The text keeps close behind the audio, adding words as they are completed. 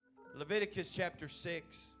Leviticus chapter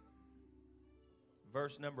 6,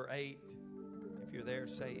 verse number 8. If you're there,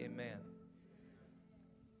 say amen.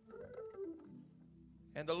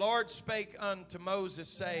 And the Lord spake unto Moses,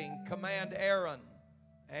 saying, Command Aaron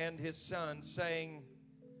and his sons, saying,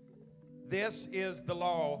 This is the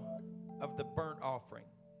law of the burnt offering.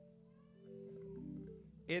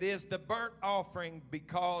 It is the burnt offering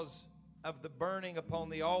because of the burning upon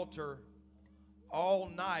the altar all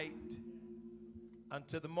night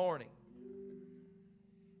unto the morning.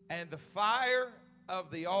 And the fire of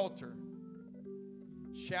the altar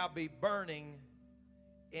shall be burning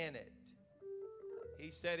in it.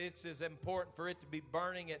 He said it's as important for it to be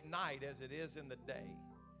burning at night as it is in the day.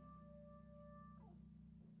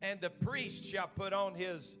 And the priest shall put on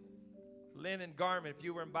his linen garment. If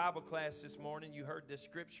you were in Bible class this morning, you heard this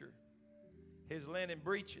scripture. His linen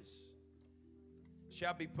breeches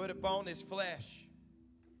shall be put upon his flesh.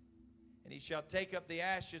 And he shall take up the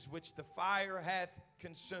ashes which the fire hath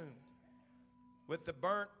consumed with the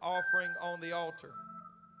burnt offering on the altar.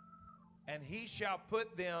 And he shall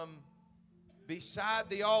put them beside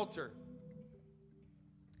the altar.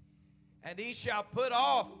 And he shall put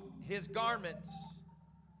off his garments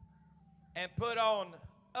and put on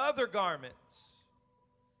other garments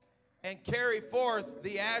and carry forth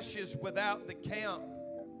the ashes without the camp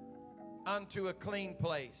unto a clean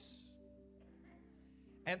place.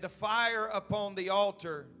 And the fire upon the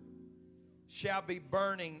altar shall be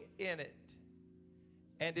burning in it,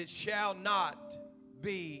 and it shall not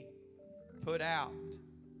be put out.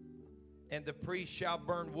 And the priest shall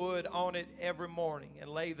burn wood on it every morning,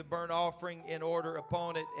 and lay the burnt offering in order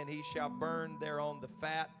upon it, and he shall burn thereon the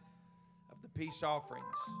fat of the peace offerings.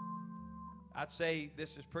 I'd say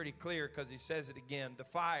this is pretty clear because he says it again. The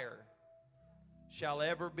fire shall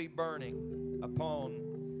ever be burning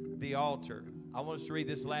upon the altar. I want us to read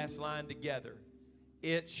this last line together.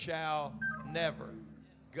 It shall never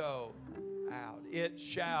go out. It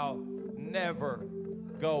shall never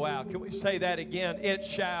go out. Can we say that again? It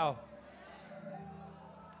shall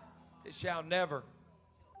never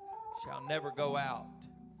go out.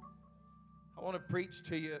 I want to preach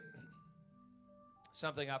to you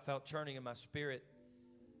something I felt churning in my spirit.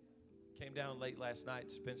 Came down late last night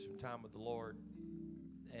to spend some time with the Lord,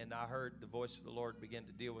 and I heard the voice of the Lord begin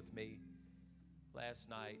to deal with me last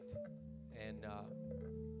night, and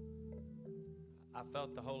I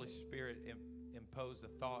felt the Holy Spirit impose a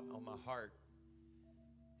thought on my heart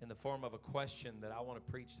in the form of a question that I want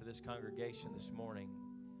to preach to this congregation this morning.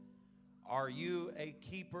 Are you a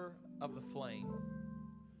keeper of the flame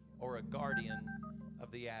or a guardian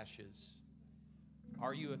of the ashes?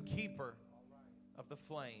 Are you a keeper of the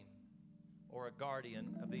flame or a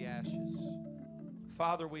guardian of the ashes?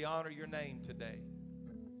 Father, we honor your name today,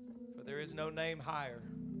 for there is no name higher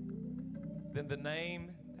than the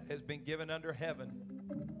name that has been given under heaven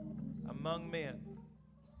among men,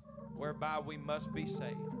 whereby we must be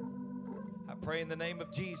saved. I pray in the name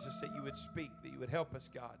of Jesus that you would speak, that you would help us,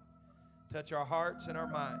 God. Touch our hearts and our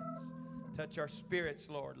minds. Touch our spirits,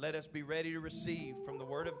 Lord. Let us be ready to receive from the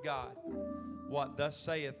Word of God what thus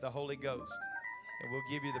saith the Holy Ghost. And we'll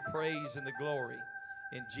give you the praise and the glory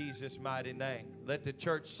in Jesus' mighty name. Let the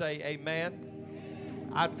church say amen.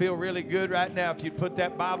 I'd feel really good right now if you'd put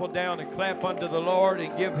that Bible down and clap unto the Lord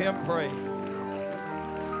and give him praise.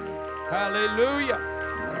 Hallelujah.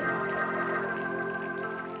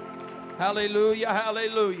 Hallelujah,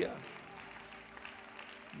 hallelujah.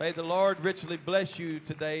 May the Lord richly bless you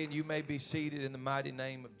today, and you may be seated in the mighty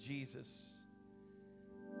name of Jesus.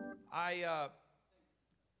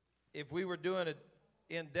 If we were doing an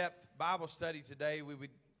in-depth Bible study today, we would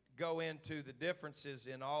go into the differences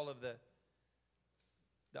in all of the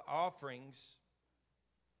offerings.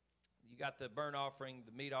 You got the burnt offering,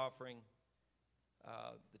 the meat offering,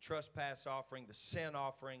 the trespass offering, the sin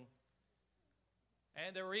offering,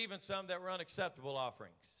 and there were even some that were unacceptable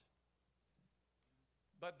offerings.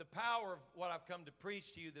 But the power of what I've come to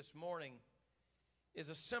preach to you this morning is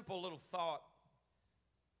a simple little thought.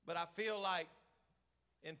 But I feel like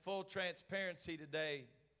in full transparency today,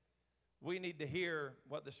 we need to hear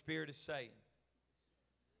what the Spirit is saying.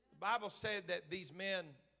 The Bible said that these men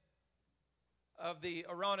of the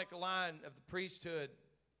Aaronic line of the priesthood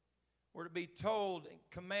were to be told and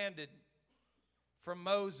commanded from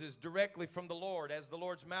Moses directly from the Lord as the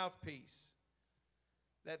Lord's mouthpiece,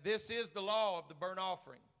 that this is the law of the burnt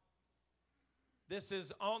offering. This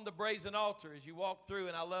is on the brazen altar as you walk through,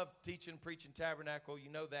 and I love teaching, preaching tabernacle,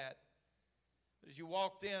 you know that. But as you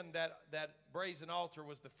walked in, that brazen altar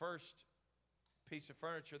was the first piece of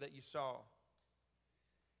furniture that you saw.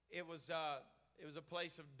 It was a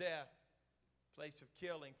place of death, place of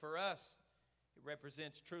killing. For us, It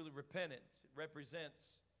represents truly repentance. It represents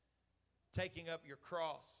taking up your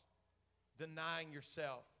cross, denying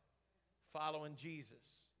yourself, following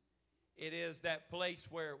Jesus. It is that place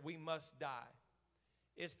where we must die.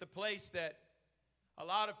 It's the place that a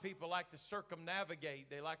lot of people like to circumnavigate.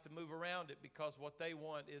 They like to move around it because what they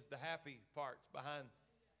want is the happy parts behind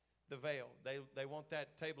the veil. They want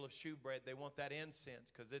that table of shewbread. They want that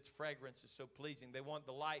incense because its fragrance is so pleasing. They want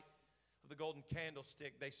the light of the golden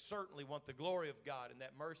candlestick. They certainly want the glory of God in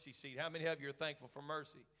that mercy seat. How many of you are thankful for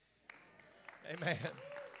mercy? Amen.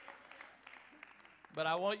 But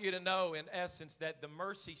I want you to know, in essence, that the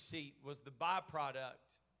mercy seat was the byproduct.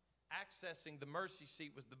 Accessing the mercy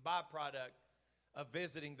seat was the byproduct of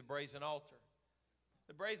visiting the brazen altar.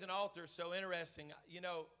 The brazen altar is so interesting. You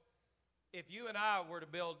know, if you and I were to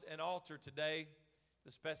build an altar today,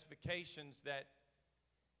 the specifications that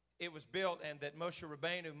it was built and that Moshe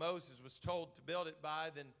Rabbeinu, Moses, was told to build it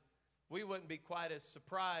by, then we wouldn't be quite as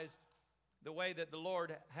surprised the way that the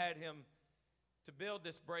Lord had him to build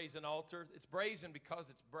this brazen altar. It's brazen because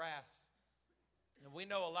it's brass. And we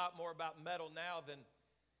know a lot more about metal now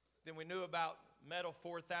than we knew about metal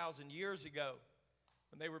 4,000 years ago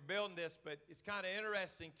when they were building this. But it's kind of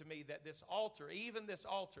interesting to me that this altar, even this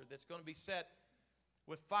altar that's going to be set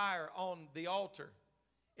with fire on the altar,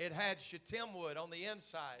 it had shittim wood on the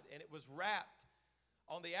inside, and it was wrapped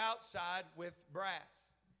on the outside with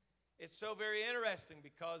brass. It's so very interesting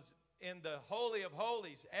because in the Holy of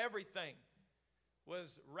Holies, everything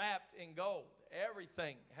was wrapped in gold.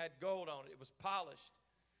 Everything had gold on it. It was polished.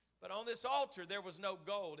 But on this altar, there was no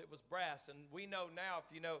gold. It was brass. And we know now,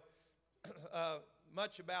 if you know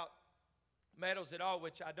much about metals at all,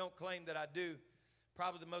 which I don't claim that I do,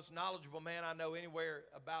 probably the most knowledgeable man I know anywhere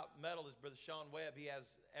about metal is Brother Sean Webb. He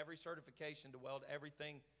has every certification to weld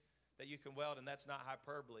everything that you can weld, and that's not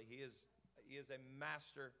hyperbole. He is a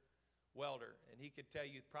master welder, and he could tell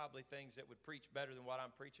you probably things that would preach better than what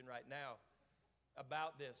I'm preaching right now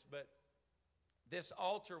about this. But this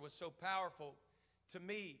altar was so powerful to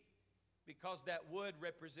me because that wood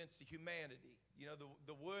represents the humanity. You know,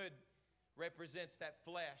 the wood represents that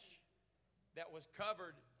flesh that was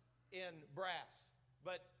covered in brass.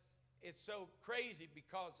 But it's so crazy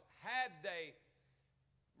because had they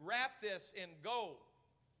wrapped this in gold,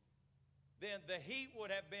 then the heat would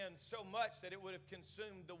have been so much that it would have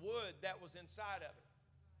consumed the wood that was inside of it.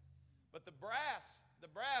 But the brass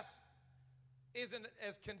isn't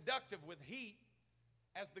as conductive with heat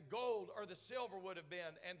as the gold or the silver would have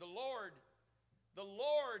been. And the Lord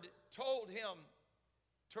told him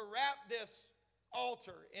to wrap this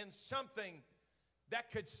altar in something that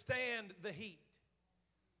could stand the heat.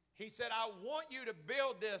 He said, I want you to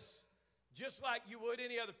build this just like you would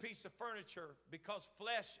any other piece of furniture because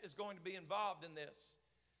flesh is going to be involved in this.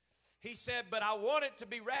 He said, but I want it to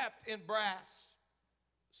be wrapped in brass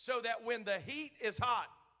so that when the heat is hot,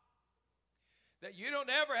 that you don't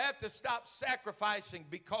ever have to stop sacrificing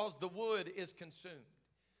because the wood is consumed.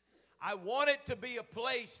 I want it to be a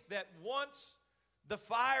place that once the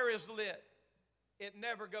fire is lit, it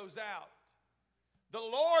never goes out. The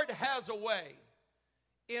Lord has a way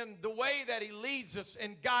in the way that He leads us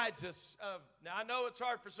and guides us. Now, I know it's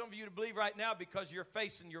hard for some of you to believe right now because you're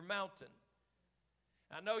facing your mountain.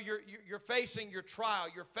 I know you're facing your trial.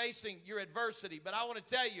 You're facing your adversity. But I want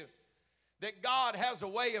to tell you that God has a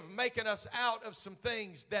way of making us out of some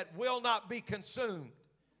things that will not be consumed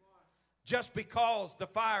just because the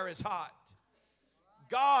fire is hot.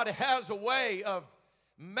 God has a way of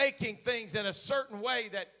making things in a certain way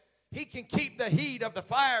that He can keep the heat of the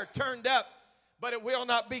fire turned up, but it will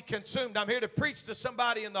not be consumed. I'm here to preach to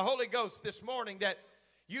somebody in the Holy Ghost this morning that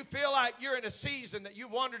you feel like you're in a season that you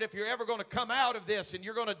wondered if you're ever going to come out of this and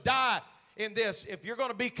you're going to die in this, if you're going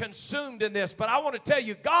to be consumed in this. But I want to tell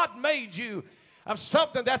you, God made you of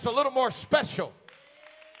something that's a little more special.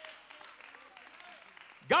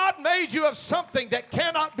 God made you of something that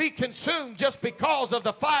cannot be consumed just because of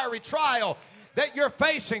the fiery trial that you're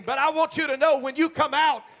facing. But I want you to know when you come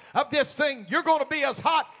out of this thing, you're going to be as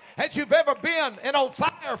hot as you've ever been and on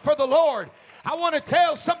fire for the Lord. I want to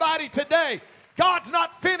tell somebody today, God's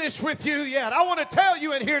not finished with you yet. I want to tell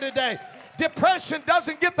you in here today, depression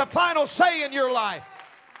doesn't get the final say in your life.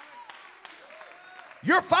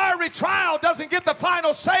 Your fiery trial doesn't get the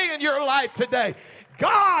final say in your life today.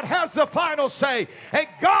 God has the final say, and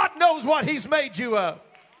God knows what He's made you of.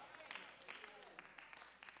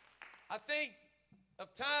 I think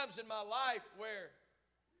of times in my life where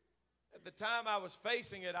at the time I was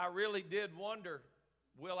facing it, I really did wonder,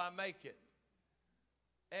 will I make it?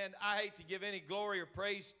 And I hate to give any glory or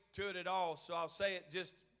praise to it at all, so I'll say it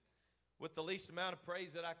just with the least amount of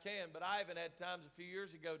praise that I can. But I even had times a few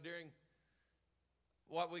years ago during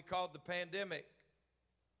what we called the pandemic,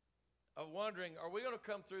 of wondering, are we going to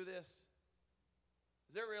come through this?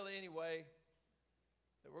 Is there really any way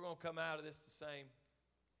that we're going to come out of this the same?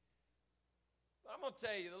 But I'm going to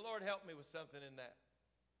tell you, the Lord helped me with something in that.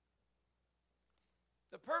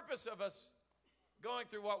 The purpose of us going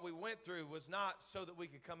through what we went through was not so that we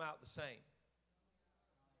could come out the same.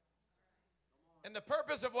 And the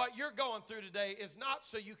purpose of what you're going through today is not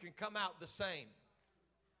so you can come out the same.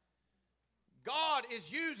 God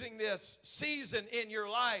is using this season in your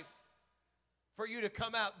life for you to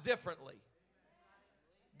come out differently.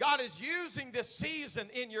 God is using this season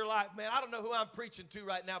in your life. Man, I don't know who I'm preaching to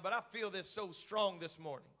right now, but I feel this so strong this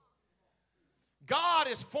morning. God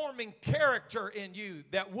is forming character in you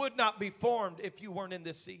that would not be formed if you weren't in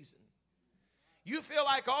this season. You feel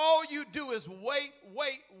like all you do is wait.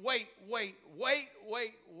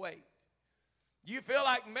 You feel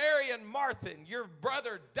like Mary and Martha, and your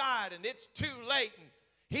brother died and it's too late and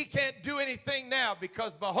he can't do anything now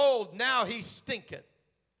because behold, now he stinketh.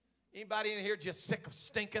 Anybody in here just sick of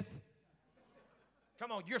stinketh?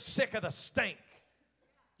 Come on, you're sick of the stink.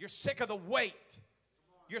 You're sick of the wait.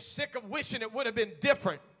 You're sick of wishing it would have been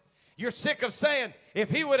different. You're sick of saying, if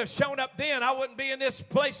he would have shown up then, I wouldn't be in this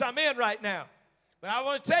place I'm in right now. But I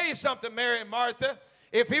want to tell you something, Mary and Martha.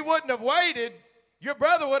 If he wouldn't have waited, your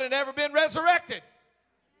brother would have never been resurrected.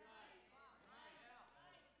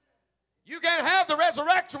 You can't have the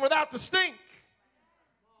resurrection without the stink.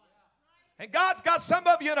 And God's got some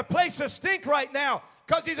of you in a place of stink right now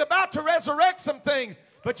because he's about to resurrect some things.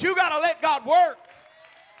 But you got to let God work.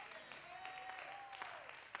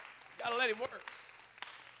 You got to let him work.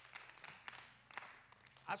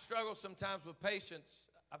 I struggle sometimes with patience.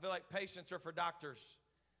 I feel like patience are for doctors.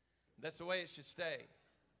 That's the way it should stay.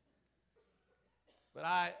 But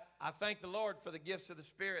I thank the Lord for the gifts of the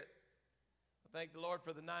Spirit. I thank the Lord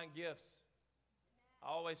for the 9 gifts. I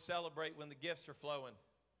always celebrate when the gifts are flowing.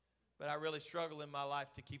 But I really struggle in my life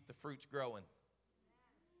to keep the fruits growing.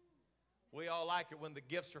 We all like it when the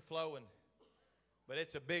gifts are flowing. But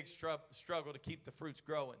it's a big struggle to keep the fruits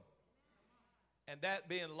growing. And that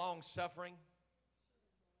being long-suffering,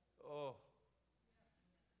 oh,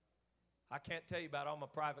 I can't tell you about all my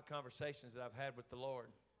private conversations that I've had with the Lord.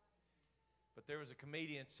 But there was a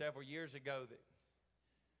comedian several years ago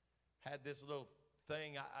that had this little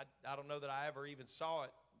thing. I don't know that I ever even saw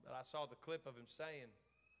it, but I saw the clip of him saying,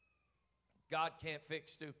 God can't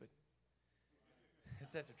fix stupid.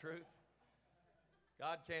 Is that the truth?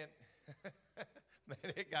 God can't.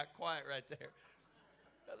 Man, it got quiet right there.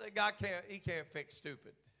 I said, God can't, he can't fix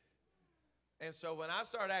stupid. And so when I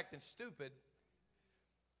start acting stupid,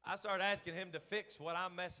 I start asking him to fix what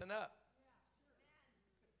I'm messing up.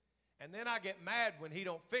 And then I get mad when he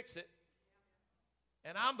don't fix it.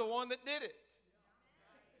 And I'm the one that did it.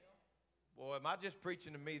 Boy, am I just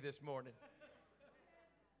preaching to me this morning.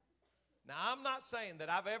 Now, I'm not saying that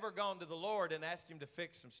I've ever gone to the Lord and asked him to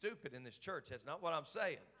fix some stupid in this church. That's not what I'm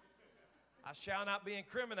saying. I shall not be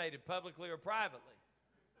incriminated publicly or privately.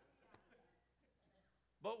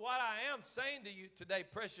 But what I am saying to you today,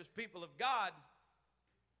 precious people of God,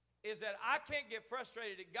 is that I can't get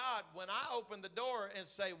frustrated at God when I open the door and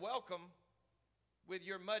say, welcome with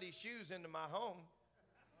your muddy shoes into my home.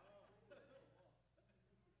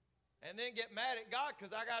 And then get mad at God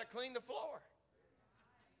because I got to clean the floor.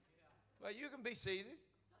 Well, you can be seated.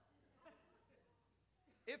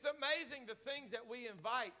 It's amazing the things that we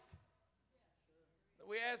invite, that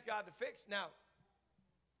we ask God to fix. Now,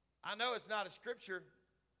 I know it's not a scripture,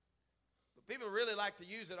 but people really like to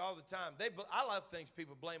use it all the time. I love things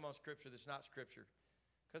people blame on scripture that's not scripture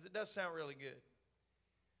because it does sound really good.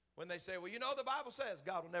 When they say, well, you know, the Bible says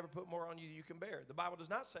God will never put more on you than you can bear. The Bible does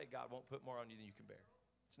not say God won't put more on you than you can bear.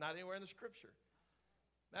 It's not anywhere in the scripture.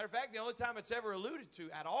 Matter of fact, the only time it's ever alluded to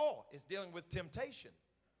at all is dealing with temptation,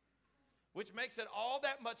 which makes it all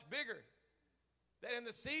that much bigger. That in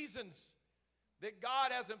the seasons that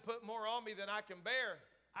God hasn't put more on me than I can bear,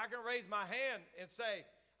 I can raise my hand and say,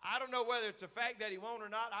 I don't know whether it's a fact that he won't or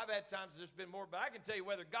not. I've had times there's been more, but I can tell you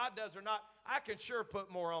whether God does or not, I can sure put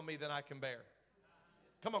more on me than I can bear.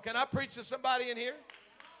 Come on, can I preach to somebody in here?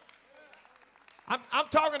 I'm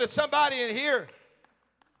talking to somebody in here.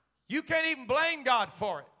 You can't even blame God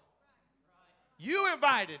for it. You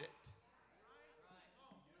invited it.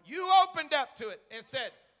 You opened up to it and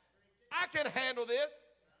said, I can handle this.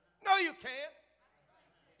 No, you can't.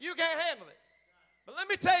 You can't handle it. But let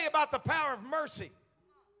me tell you about the power of mercy.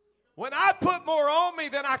 When I put more on me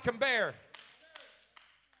than I can bear,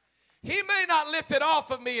 he may not lift it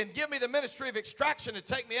off of me and give me the ministry of extraction to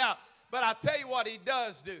take me out, but I'll tell you what he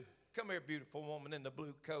does do. Come here, beautiful woman in the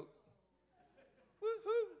blue coat.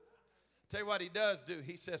 Woo-hoo. Tell you what he does do.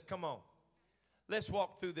 He says, come on, let's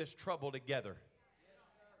walk through this trouble together.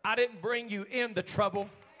 I didn't bring you in the trouble,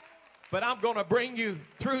 but I'm going to bring you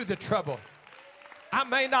through the trouble. I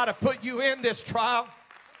may not have put you in this trial,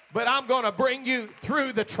 but I'm going to bring you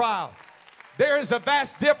through the trial. There is a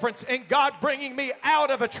vast difference in God bringing me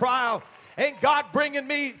out of a trial and God bringing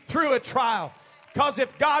me through a trial. Because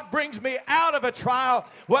if God brings me out of a trial,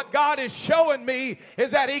 what God is showing me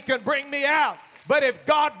is that He can bring me out. But if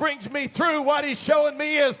God brings me through, what He's showing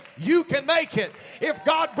me is you can make it. If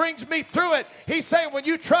God brings me through it, He's saying when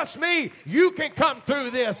you trust me, you can come through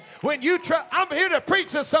this. When you I'm here to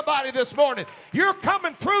preach to somebody this morning. You're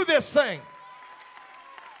coming through this thing.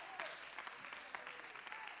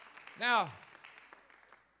 Now,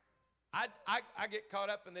 I get caught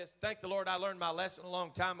up in this. Thank the Lord I learned my lesson a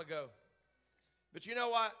long time ago. But you know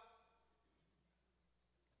what?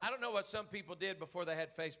 I don't know what some people did before they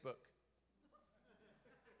had Facebook.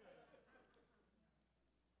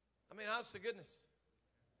 I mean, honest to goodness.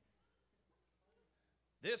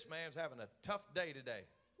 This man's having a tough day today.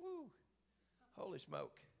 Woo. Holy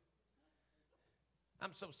smoke.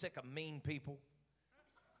 I'm so sick of mean people.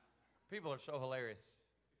 People are so hilarious.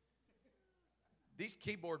 These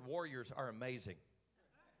keyboard warriors are amazing.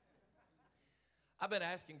 I've been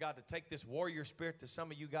asking God to take this warrior spirit that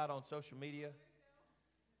some of you got on social media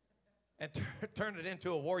and turn it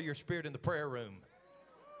into a warrior spirit in the prayer room.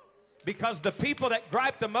 Because the people that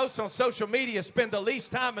gripe the most on social media spend the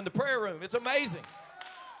least time in the prayer room. It's amazing.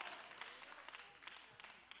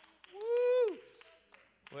 Woo.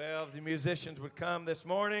 Well, if the musicians would come this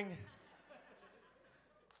morning,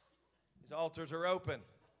 these altars are open.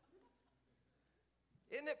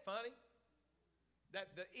 Isn't it funny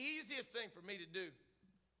that the easiest thing for me to do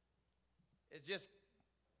is just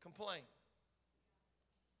complain?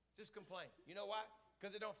 Just complain. You know why?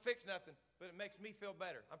 Because it don't fix nothing, but it makes me feel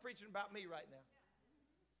better. I'm preaching about me right now.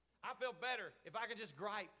 I feel better if I can just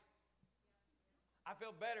gripe. I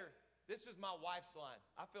feel better. This is my wife's line.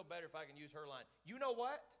 I feel better if I can use her line. You know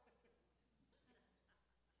what?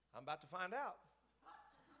 I'm about to find out.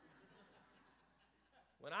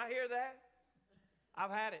 When I hear that, I've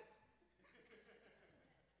had it.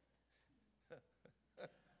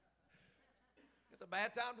 It's a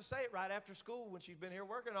bad time to say it right after school when she's been here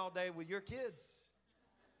working all day with your kids.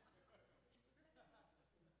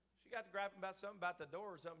 She got to griping about something about the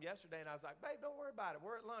door or something yesterday, and I was like, babe, don't worry about it.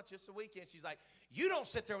 We're at lunch. It's the weekend. She's like, you don't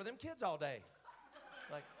sit there with them kids all day.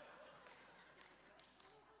 Like,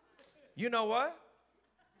 you know what?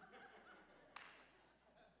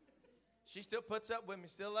 She still puts up with me,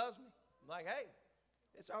 still loves me. I'm like, hey,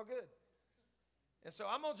 it's all good. And so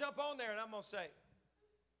I'm going to jump on there and I'm going to say,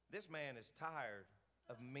 this man is tired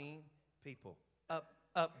of mean people.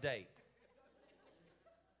 Update.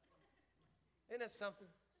 Isn't that something?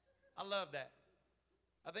 I love that.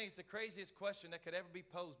 I think it's the craziest question that could ever be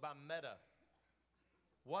posed by Meta.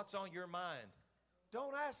 What's on your mind?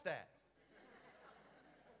 Don't ask that.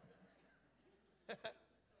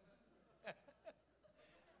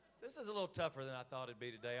 This is a little tougher than I thought it'd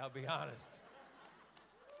be today, I'll be honest.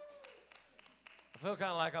 I feel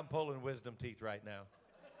kind of like I'm pulling wisdom teeth right now.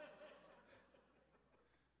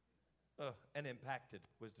 An impacted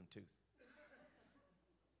wisdom tooth.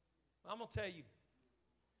 I'm going to tell you,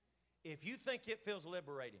 if you think it feels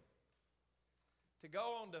liberating to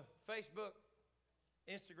go on to Facebook,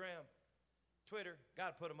 Instagram, Twitter, got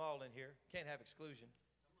to put them all in here, can't have exclusion.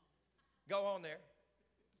 Go on there,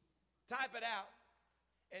 type it out,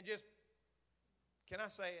 and just, can I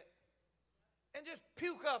say it? And just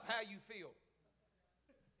puke up how you feel.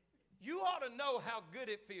 You ought to know how good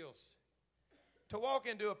it feels to walk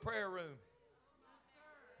into a prayer room.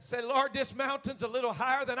 Say, Lord, this mountain's a little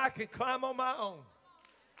higher than I can climb on my own.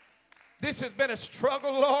 This has been a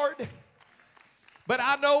struggle, Lord. But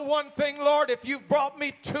I know one thing, Lord, if you've brought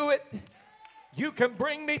me to it, you can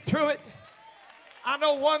bring me through it. I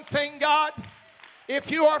know one thing, God,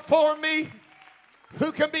 if you are for me,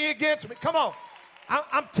 who can be against me? Come on.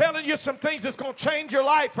 I'm telling you some things that's going to change your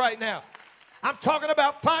life right now. I'm talking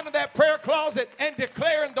about finding that prayer closet and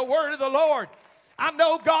declaring the word of the Lord. I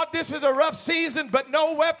know, God, this is a rough season, but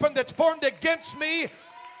no weapon that's formed against me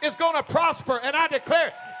is going to prosper. And I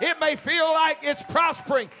declare, it may feel like it's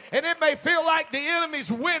prospering, and it may feel like the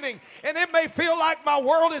enemy's winning, and it may feel like my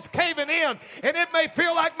world is caving in, and it may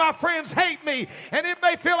feel like my friends hate me, and it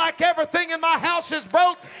may feel like everything in my house is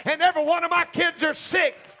broke, and every one of my kids are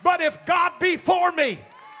sick. But if God be for me,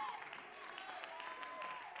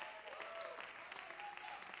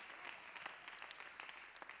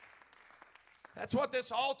 that's what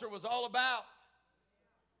this altar was all about.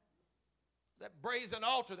 That brazen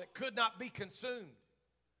altar that could not be consumed.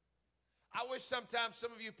 I wish sometimes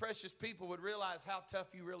some of you precious people would realize how tough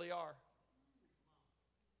you really are.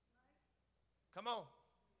 Come on.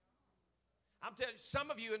 I'm telling you, some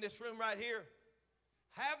of you in this room right here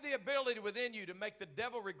have the ability within you to make the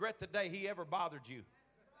devil regret the day he ever bothered you.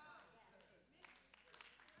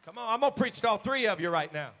 Come on, I'm going to preach to all three of you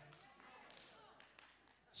right now.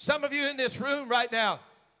 Some of you in this room right now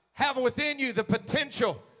have within you the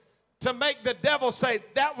potential to make the devil say,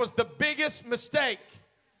 that was the biggest mistake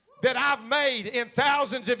that I've made in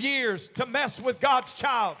thousands of years to mess with God's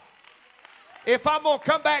child. If I'm going to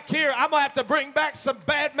come back here, I'm going to have to bring back some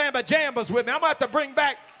bad mamma jambas with me. I'm going to have to bring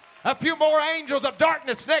back a few more angels of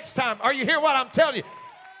darkness next time. Are you hearing what I'm telling you?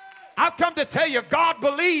 I've come to tell you, God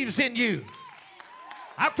believes in you.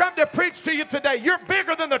 I've come to preach to you today. You're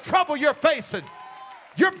bigger than the trouble you're facing.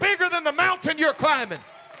 You're bigger than the mountain you're climbing.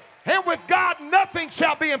 And with God, nothing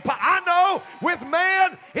shall be impossible. I know with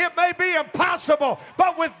man, it may be impossible,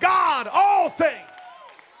 but with God, all things.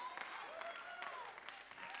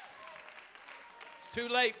 It's too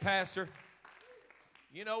late, Pastor.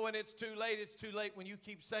 You know when it's too late when you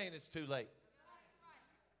keep saying it's too late.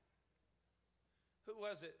 Who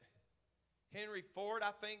was it? Henry Ford,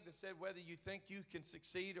 I think, that said whether you think you can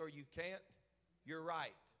succeed or you can't, you're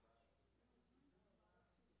right.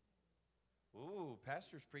 Ooh,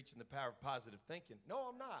 pastor's preaching the power of positive thinking. No,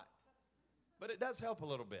 I'm not. But it does help a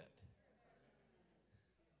little bit.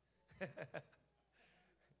 It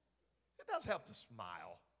does help to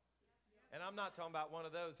smile. And I'm not talking about one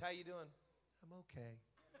of those, how you doing? I'm okay.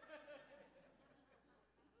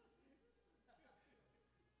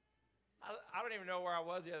 I don't even know where I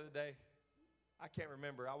was the other day. I can't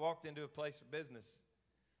remember. I walked into a place of business,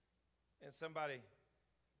 and somebody,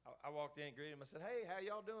 I walked in and greeted him. I said, hey, how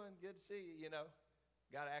y'all doing? Good to see you, you know.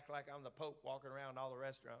 Got to act like I'm the Pope walking around all the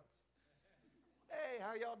restaurants. Hey,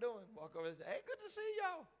 how y'all doing? Walk over and say, hey, good to see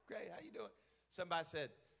y'all. Great, how you doing? Somebody said,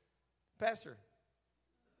 Pastor,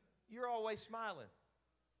 you're always smiling.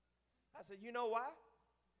 I said, you know why?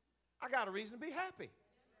 I got a reason to be happy.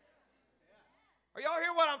 Are y'all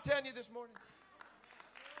hearing what I'm telling you this morning?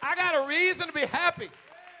 I got a reason to be happy.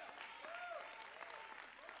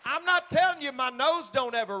 I'm not telling you my nose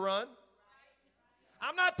don't ever run.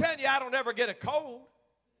 I'm not telling you I don't ever get a cold.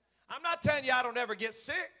 I'm not telling you I don't ever get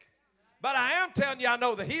sick. But I am telling you I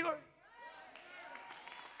know the healer.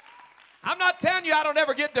 I'm not telling you I don't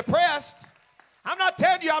ever get depressed. I'm not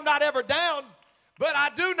telling you I'm not ever down. But I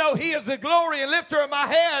do know He is the glory and lifter of my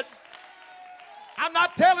head. I'm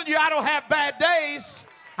not telling you I don't have bad days.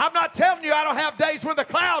 I'm not telling you I don't have days when the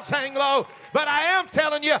clouds hang low, but I am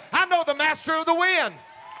telling you I know the master of the wind.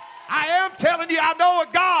 I am telling you I know a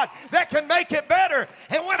God that can make it better.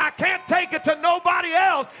 And when I can't take it to nobody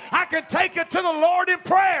else, I can take it to the Lord in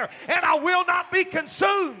prayer, and I will not be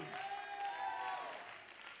consumed.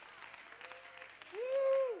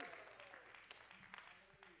 Woo.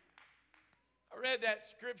 I read that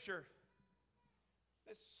scripture.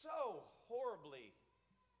 It's so horribly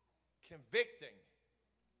convicting.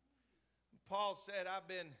 Paul said, I've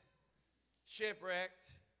been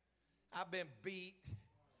shipwrecked, I've been beat,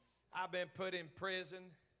 I've been put in prison.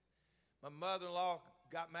 My mother-in-law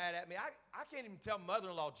got mad at me. I can't even tell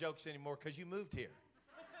mother-in-law jokes anymore because you moved here.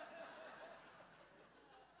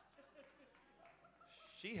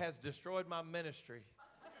 She has destroyed my ministry.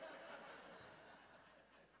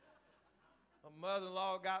 My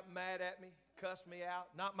mother-in-law got mad at me, cussed me out.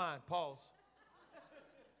 Not mine, Paul's.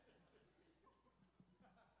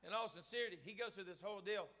 In all sincerity, he goes through this whole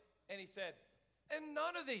deal, and he said, and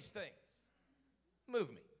none of these things move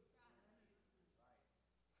me.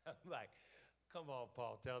 I'm like, come on,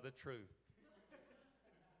 Paul, tell the truth.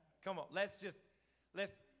 Come on,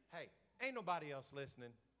 hey, ain't nobody else listening.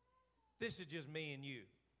 This is just me and you.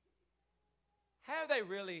 Have they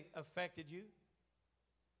really affected you?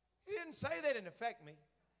 He didn't say they didn't affect me.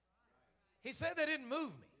 He said they didn't move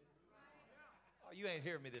me. Oh, you ain't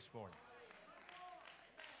hearing me this morning.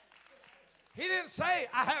 He didn't say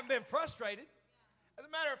I haven't been frustrated. As a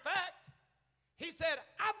matter of fact, he said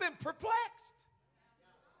I've been perplexed.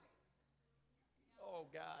 Oh,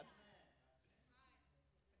 God.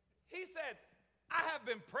 He said I have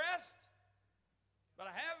been pressed, but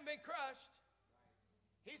I haven't been crushed.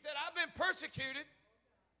 He said I've been persecuted,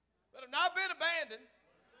 but I've not been abandoned.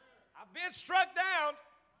 I've been struck down,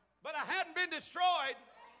 but I hadn't been destroyed.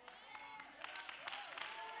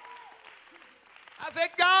 I said,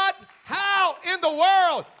 God, how in the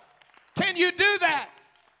world can you do that?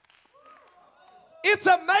 It's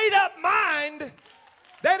a made-up mind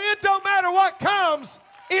that it don't matter what comes,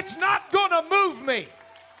 it's not going to move me.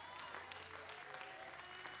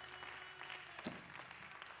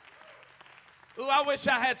 Ooh, I wish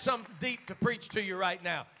I had something deep to preach to you right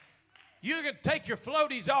now. You can take your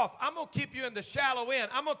floaties off. I'm going to keep you in the shallow end.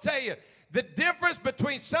 I'm going to tell you, the difference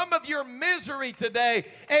between some of your misery today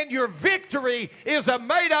and your victory is a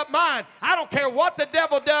made-up mind. I don't care what the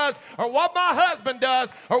devil does or what my husband does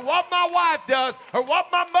or what my wife does or what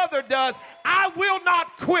my mother does. I will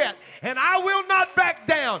not quit, and I will not back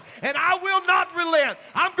down, and I will not relent.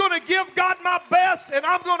 I'm going to give God my best, and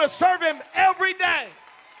I'm going to serve Him every day.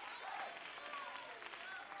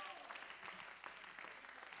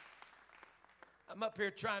 I'm up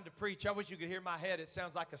here trying to preach. I wish you could hear my head. It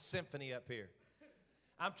sounds like a symphony up here.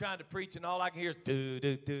 I'm trying to preach, and all I can hear is do,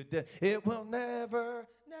 do, do, do. It will never,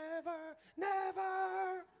 never,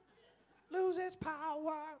 never lose its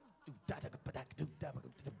power.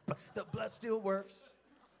 The blood still works.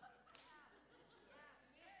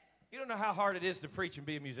 You don't know how hard it is to preach and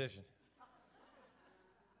be a musician.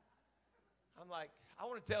 I'm like, I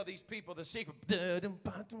want to tell these people the secret.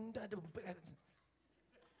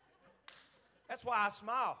 That's why I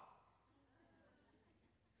smile.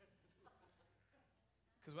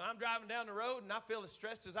 Because when I'm driving down the road and I feel as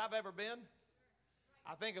stressed as I've ever been,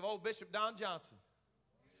 I think of old Bishop Don Johnson.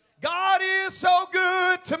 God is so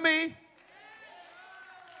good to me.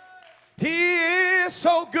 He is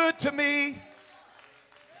so good to me.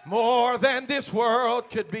 More than this world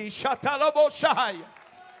could be. Shatalaboshaya.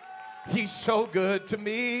 He's so good to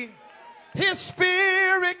me. His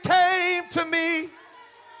Spirit came to me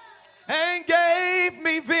and gave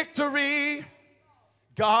me victory.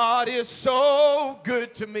 God is so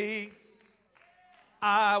good to me,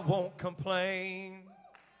 I won't complain.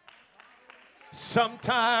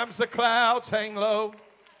 Sometimes the clouds hang low,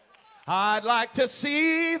 I'd like to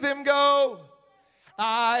see them go.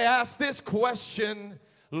 I ask this question,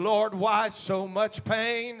 Lord, why so much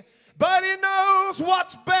pain? But He knows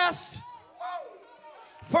what's best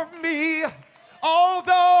for me.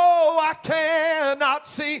 Although I cannot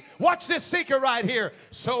see. Watch this secret right here.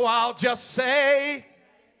 So I'll just say,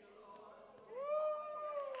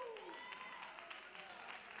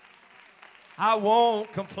 I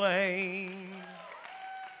won't complain.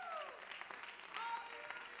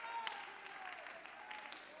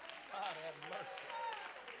 God have mercy.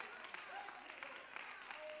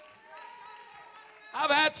 I've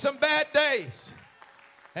had some bad days,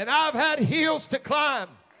 and I've had hills to climb.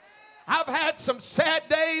 I've had some sad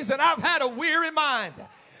days and I've had a weary mind.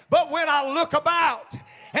 But when I look about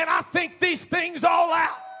and I think these things all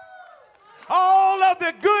out, all of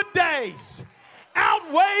the good days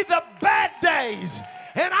outweigh the bad days,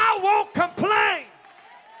 and I won't complain.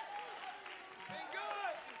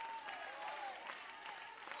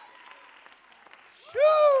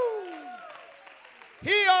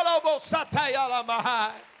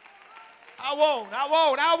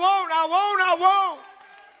 I won't.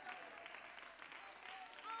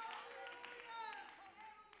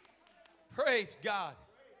 Praise God.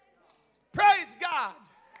 Praise God.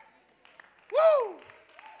 Woo!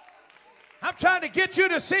 I'm trying to get you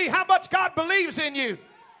to see how much God believes in you.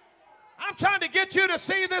 I'm trying to get you to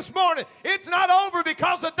see this morning, it's not over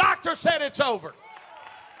because the doctor said it's over.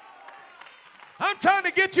 I'm trying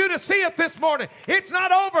to get you to see it this morning. It's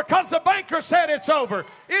not over because the banker said it's over.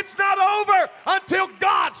 It's not over until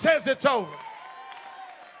God says it's over.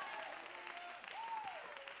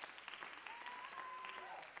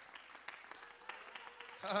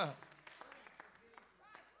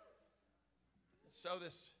 So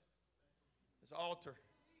this altar,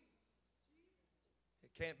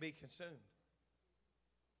 it can't be consumed.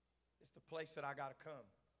 It's the place that I got to come.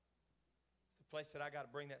 It's the place that I got to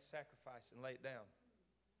bring that sacrifice and lay it down.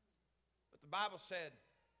 But the Bible said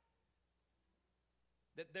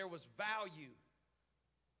that there was value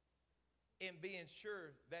in being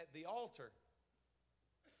sure that the altar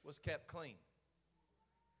was kept clean.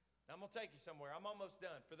 Now, I'm going to take you somewhere. I'm almost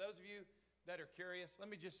done. For those of you that are curious, let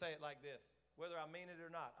me just say it like this. Whether I mean it or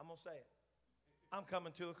not, I'm going to say it. I'm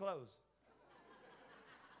coming to a close.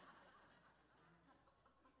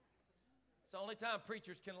 It's the only time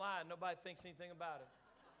preachers can lie and nobody thinks anything about it.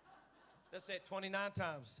 Let's say it 29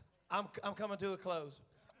 times. I'm coming to a close.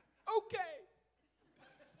 Okay.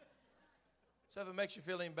 So if it makes you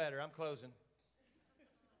feel any better, I'm closing.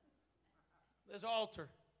 This altar,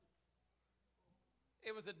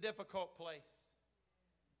 it was a difficult place.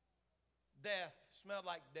 Death, smelled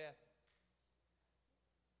like death.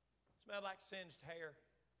 Smelled like singed hair.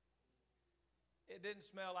 It didn't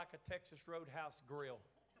smell like a Texas Roadhouse grill.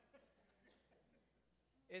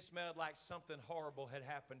 It smelled like something horrible had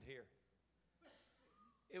happened here.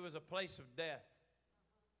 It was a place of death.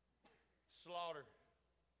 Slaughter.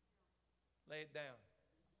 Lay it down.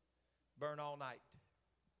 Burn all night.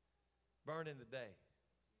 burning the day.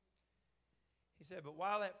 He said, but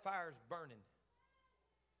while that fire's burning,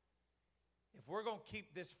 if we're going to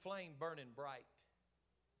keep this flame burning bright,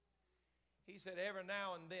 he said, every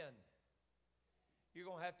now and then, you're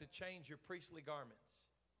going to have to change your priestly garments.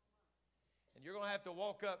 And you're going to have to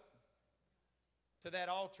walk up to that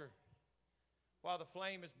altar while the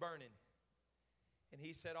flame is burning. And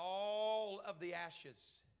he said, all of the ashes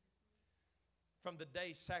from the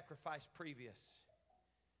day's sacrifice previous,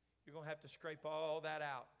 you're going to have to scrape all that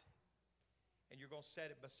out. And you're going to set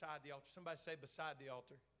it beside the altar. Somebody say beside the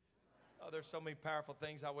altar. Oh, there's so many powerful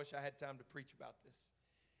things. I wish I had time to preach about this.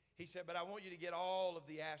 He said, but I want you to get all of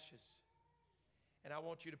the ashes. And I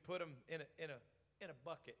want you to put them in a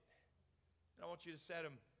bucket. And I want you to set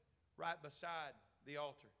them right beside the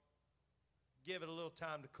altar. Give it a little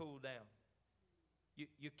time to cool down.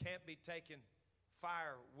 You can't be taking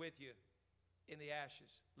fire with you in the ashes.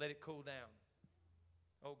 Let it cool down.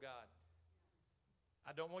 Oh, God.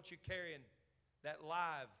 I don't want you carrying that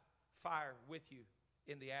live fire with you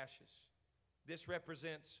in the ashes. This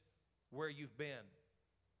represents where you've been.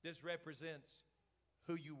 This represents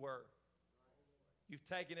who you were. You've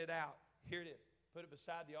taken it out. Here it is. Put it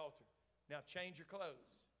beside the altar. Now change your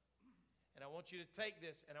clothes. And I want you to take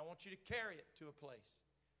this and I want you to carry it to a place.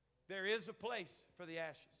 There is a place for the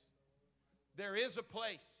ashes. There is a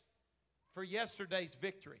place for yesterday's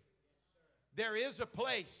victory. There is a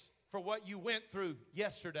place for what you went through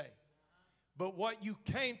yesterday. But what you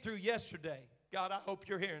came through yesterday, God, I hope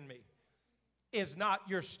you're hearing me, is not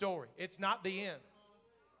your story. It's not the end.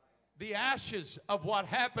 The ashes of what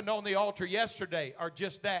happened on the altar yesterday are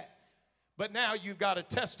just that. But now you've got a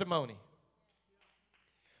testimony.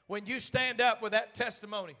 When you stand up with that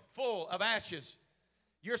testimony full of ashes,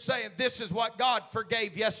 you're saying, this is what God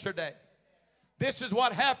forgave yesterday. This is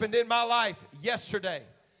what happened in my life yesterday.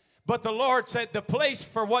 But the Lord said the place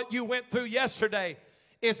for what you went through yesterday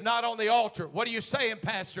is not on the altar. What are you saying,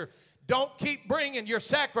 Pastor? Don't keep bringing your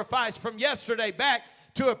sacrifice from yesterday back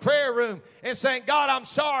to a prayer room and saying, God, I'm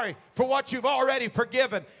sorry for what you've already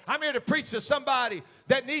forgiven. I'm here to preach to somebody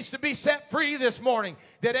that needs to be set free this morning,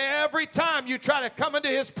 that every time you try to come into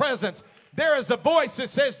his presence, there is a voice that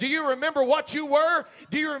says, do you remember what you were?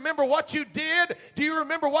 Do you remember what you did? Do you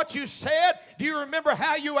remember what you said? Do you remember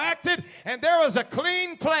how you acted? And there was a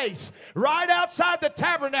clean place right outside the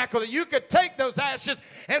tabernacle that you could take those ashes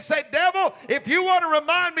and say, devil, if you want to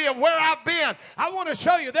remind me of where I've been, I want to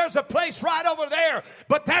show you there's a place right over there,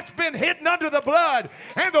 but that's been hidden under the blood,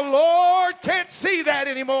 and the Lord can't see that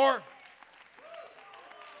anymore.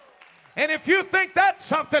 And if you think that's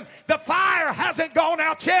something, the fire hasn't gone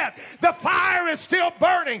out yet. The fire is still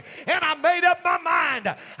burning. And I made up my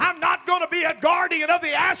mind. I'm not going to be a guardian of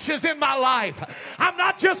the ashes in my life. I'm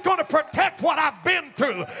not just going to protect what I've been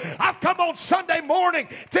through. I've come on Sunday morning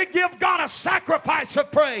to give God a sacrifice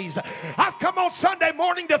of praise. I've come on Sunday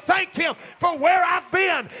morning to thank him for where I've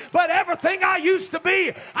been. But everything I used to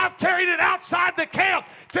be, I've carried it outside the camp.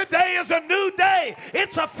 Today is a new day.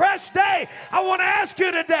 It's a fresh day. I want to ask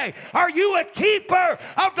you today, are you a keeper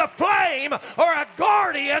of the flame or a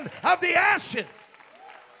guardian of the ashes?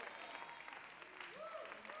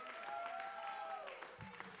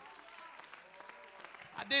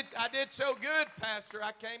 I did so good, Pastor.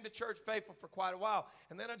 I came to church faithful for quite a while,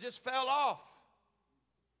 and then I just fell off.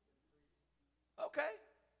 Okay.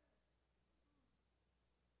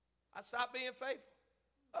 I stopped being faithful.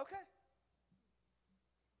 Okay.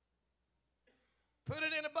 Put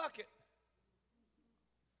it in a bucket.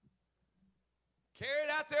 Carry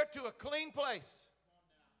it out there to a clean place.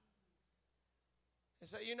 And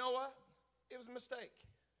say, you know what? It was a mistake.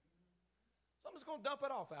 So I'm just going to dump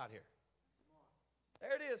it off out here.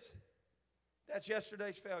 There it is. That's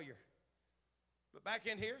yesterday's failure. But back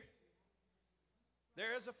in here,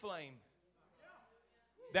 there is a flame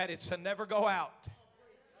that it's to never go out.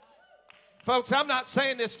 Folks, I'm not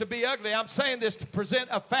saying this to be ugly. I'm saying this to present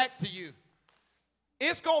a fact to you.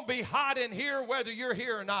 It's going to be hot in here whether you're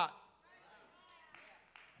here or not.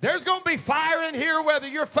 There's going to be fire in here whether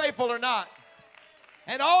you're faithful or not.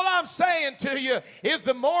 And all I'm saying to you is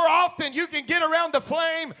the more often you can get around the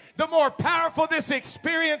flame, the more powerful this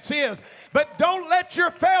experience is. But don't let your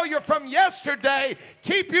failure from yesterday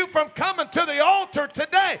keep you from coming to the altar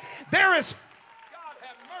today. There is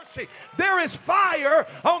There is fire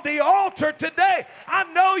on the altar today. I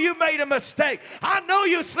know you made a mistake. I know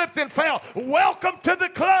you slipped and fell. Welcome to the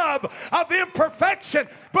club of imperfection.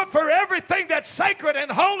 But for everything that's sacred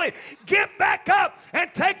and holy, get back up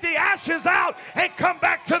and take the ashes out and come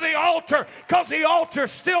back to the altar, because the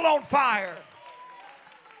altar's still on fire.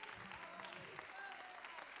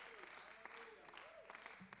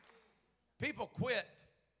 People quit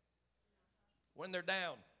when they're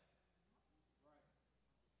down.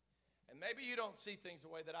 And maybe you don't see things the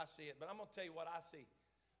way that I see it, but I'm going to tell you what I see.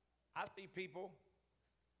 I see people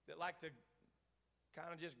that like to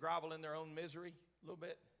kind of just grovel in their own misery a little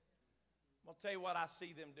bit. I'm going to tell you what I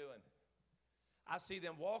see them doing. I see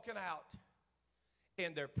them walking out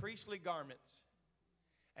in their priestly garments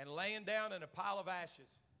and laying down in a pile of ashes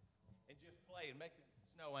and just playing, making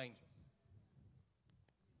snow angels.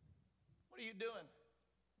 What are you doing?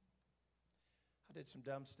 I did some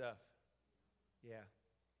dumb stuff. Yeah.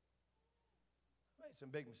 I made some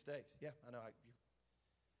big mistakes. Yeah, I know. Your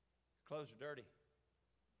clothes are dirty.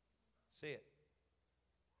 See it.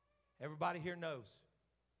 Everybody here knows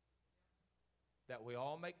that we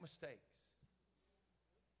all make mistakes.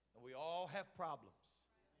 And we all have problems.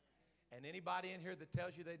 And anybody in here that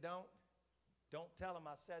tells you they don't tell them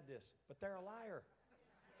I said this. But they're a liar.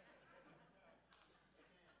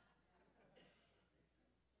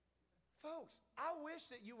 Folks, I wish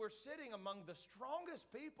that you were sitting among the strongest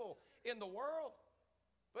people in the world.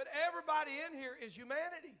 But everybody in here is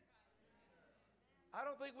humanity. I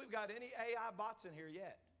don't think we've got any AI bots in here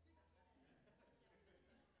yet.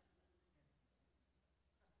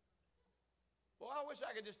 Well, I wish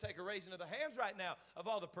I could just take a raising of the hands right now of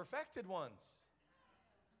all the perfected ones.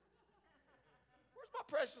 Where's my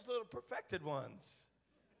precious little perfected ones?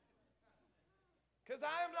 Because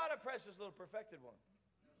I am not a precious little perfected one.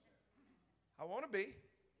 I want to be.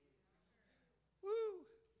 Woo.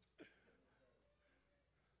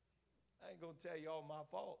 I ain't going to tell you all my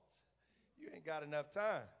faults. You ain't got enough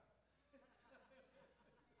time.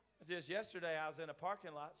 Just yesterday, I was in a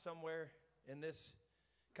parking lot somewhere in this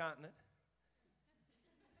continent.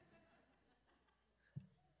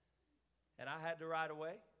 And I had to ride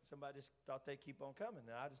away. Somebody just thought they'd keep on coming.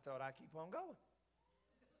 And I just thought I'd keep on going.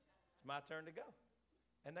 It's my turn to go.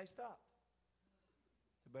 And they stopped.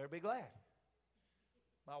 They better be glad.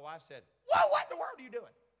 My wife said, "Whoa, what in the world are you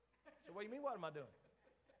doing?" I said, "What do you mean, what am I doing?"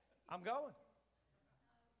 "I'm going."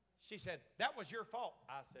 She said, "That was your fault."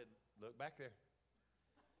 I said, "Look back there."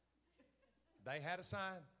 They had a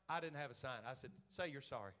sign. I didn't have a sign. I said, "Say you're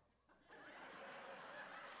sorry."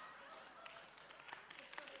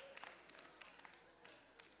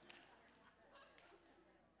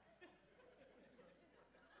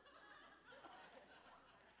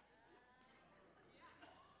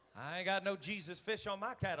 I ain't got no Jesus fish on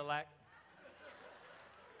my Cadillac.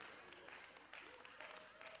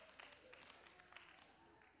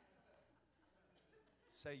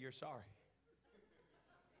 Say you're sorry.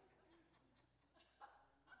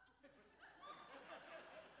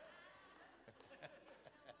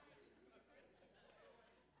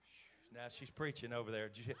 Now she's preaching over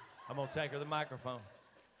there. I'm going to take her the microphone.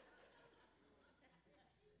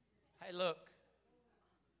 Hey, look.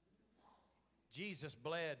 Jesus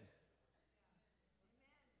bled.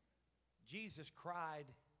 Jesus cried.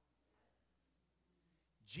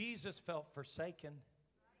 Jesus felt forsaken.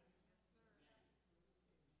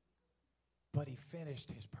 But he finished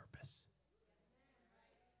his purpose.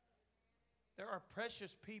 There are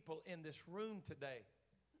precious people in this room today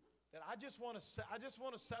that I just want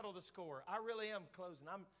to settle the score. I really am closing.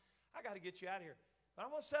 I got to get you out of here. But I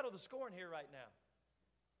want to settle the score in here right now.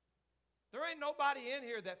 There ain't nobody in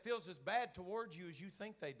here that feels as bad towards you as you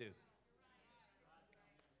think they do.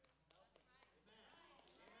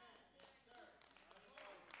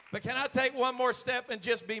 But can I take one more step and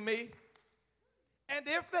just be me? And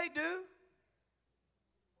if they do,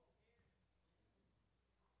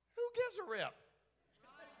 who gives a rip?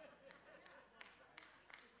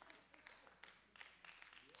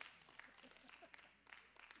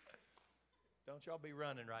 Don't y'all be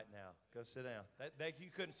running right now. Go sit down. You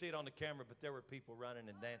couldn't see it on the camera, but there were people running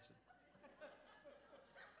and dancing.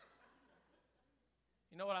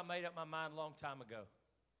 You know what? I made up my mind a long time ago.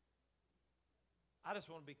 I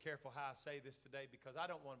just want to be careful how I say this today because I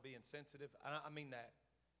don't want to be insensitive. I mean that.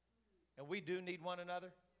 And we do need one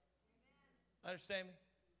another. Understand me?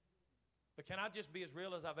 But can I just be as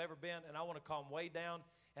real as I've ever been? And I want to calm way down.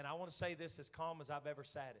 And I want to say this as calm as I've ever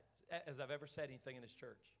said anything in this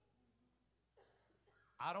church.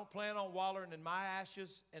 I don't plan on wallowing in my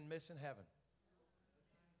ashes and missing heaven.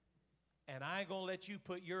 And I ain't going to let you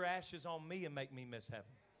put your ashes on me and make me miss heaven.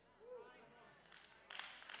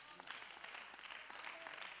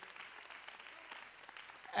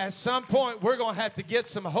 At some point, we're going to have to get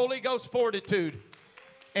some Holy Ghost fortitude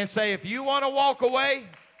and say, if you want to walk away,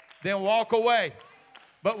 then walk away.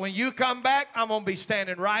 But when you come back, I'm going to be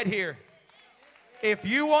standing right here. If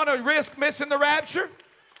you want to risk missing the rapture,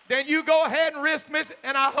 then you go ahead and risk missing,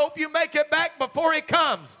 and I hope you make it back before it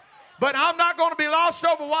comes. But I'm not going to be lost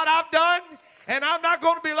over what I've done, And I'm not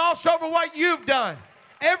going to be lost over what you've done.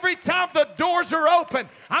 Every time the doors are open,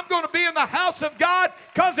 I'm going to be in the house of God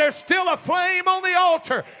because there's still a flame on the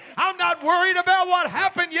altar. I'm not worried about what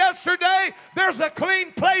happened yesterday. There's a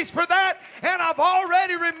clean place for that, and I've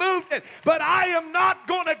already removed it. But I am not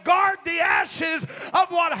going to guard the ashes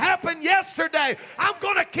of what happened yesterday. I'm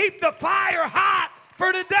going to keep the fire hot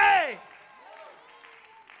for today.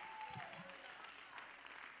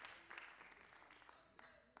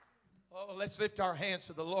 Oh, let's lift our hands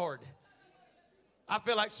to the Lord. I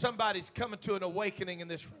feel like somebody's coming to an awakening in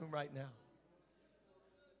this room right now.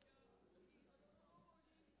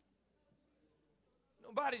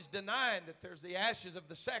 Nobody's denying that there's the ashes of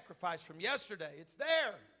the sacrifice from yesterday. It's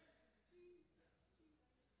there.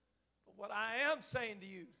 But what I am saying to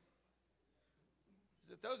you is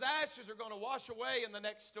that those ashes are going to wash away in the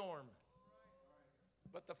next storm.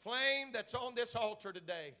 But the flame that's on this altar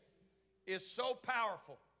today is so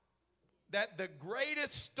powerful that the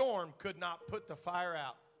greatest storm could not put the fire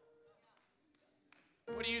out.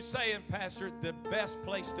 What are you saying, Pastor? The best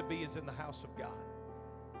place to be is in the house of God.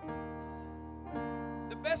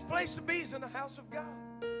 The best place to be is in the house of God.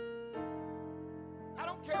 I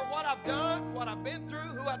don't care what I've done, what I've been through,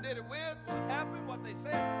 who I did it with, what happened, what they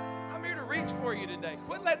said. I'm here to reach for you today.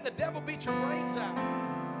 Quit letting the devil beat your brains out.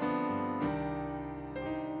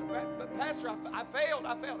 But Pastor, I failed.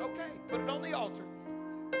 Okay, put it on the altar.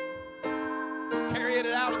 Carry it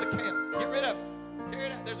out of the camp. Get rid of it. Carry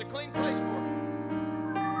it out. There's a clean place for it.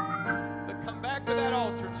 But come back to that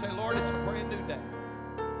altar and say, Lord, it's a brand new day.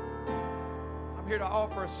 I'm here to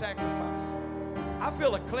offer a sacrifice. I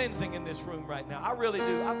feel a cleansing in this room right now. I really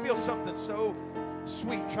do. I feel something so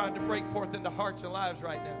sweet trying to break forth into hearts and lives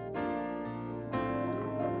right now.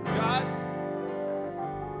 God,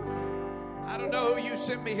 I don't know who you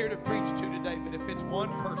sent me here to preach to today, but if it's one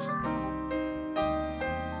person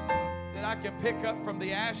I can pick up from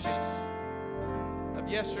the ashes of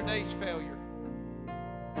yesterday's failure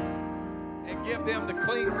and give them the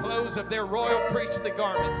clean clothes of their royal priestly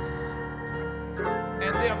garments,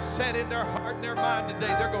 and them set in their heart and their mind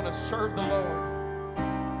today they're going to serve the Lord,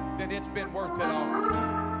 then it's been worth it all.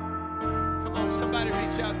 Come on, somebody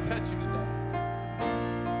reach out and touch him today.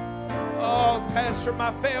 Oh, Pastor,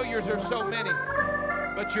 my failures are so many,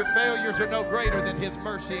 but your failures are no greater than his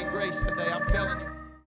mercy and grace today. I'm telling you.